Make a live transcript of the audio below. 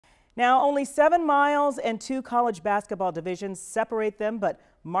Now, only 7 miles and 2 college basketball divisions separate them, but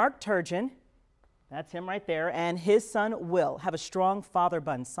Mark Turgeon, that's him right there, and his son Will have a strong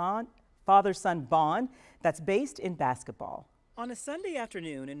father-son bond that's based in basketball. On a Sunday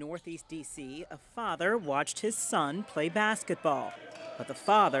afternoon in Northeast D.C., a father watched his son play basketball. But the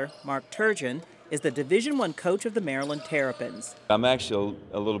father, Mark Turgeon, is the Division I coach of the Maryland Terrapins. I'm actually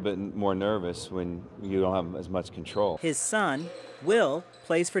a little bit more nervous when you don't have as much control. His son, Will,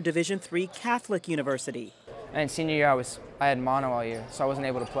 plays for Division III Catholic University. And senior year, I had mono all year, so I wasn't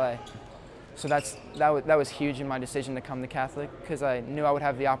able to play. So that was huge in my decision to come to Catholic, because I knew I would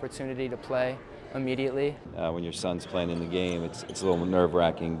have the opportunity to play immediately. When your son's playing in the game, it's a little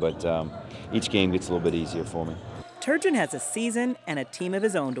nerve-wracking, but each game gets a little bit easier for me. Turgeon has a season and a team of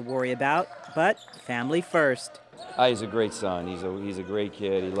his own to worry about, but family first. He's a great son. He's a great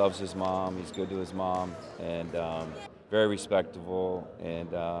kid. He loves his mom. He's good to his mom, and very respectable,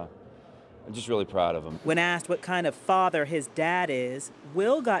 and I'm just really proud of him. When asked what kind of father his dad is,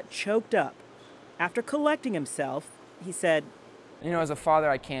 Will got choked up. After collecting himself, he said, "You know, as a father,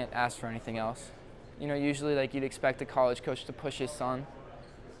 I can't ask for anything else. You know, usually you'd expect a college coach to push his son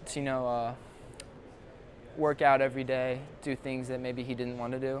to, work out every day, do things that maybe he didn't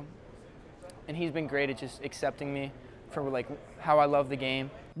want to do. And he's been great at just accepting me for how I love the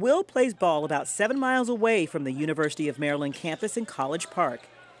game." Will plays ball about 7 miles away from the University of Maryland campus in College Park.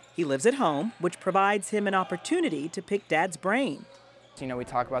 He lives at home, which provides him an opportunity to pick Dad's brain. You know, we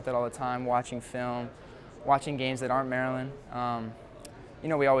talk about that all the time, watching film, watching games that aren't Maryland. You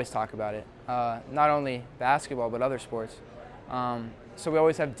know, we always talk about it, not only basketball, but other sports. So we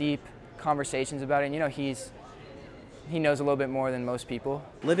always have deep conversations about it, and you know, he knows a little bit more than most people.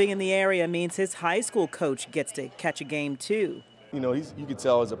 Living in the area means his high school coach gets to catch a game too. You know, you can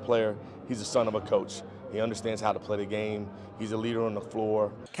tell as a player, he's the son of a coach. He understands how to play the game. He's a leader on the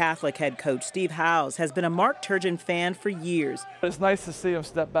floor. Catholic head coach Steve Howes has been a Mark Turgeon fan for years. It's nice to see him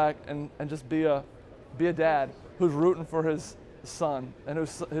step back and just be a dad who's rooting for his son, and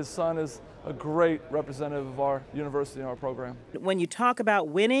his son is a great representative of our university and our program. When you talk about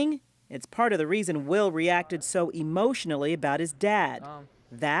winning, it's part of the reason Will reacted so emotionally about his dad.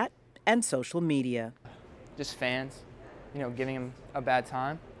 That and social media. Just fans, you know, giving him a bad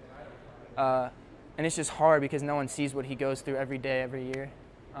time. And it's just hard because no one sees what he goes through every day, every year.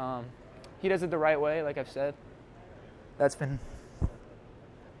 He does it the right way, like I've said. That's been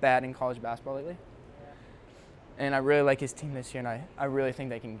bad in college basketball lately. And I really like his team this year, and I really think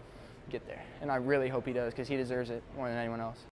they can get there. And I really hope he does, because he deserves it more than anyone else.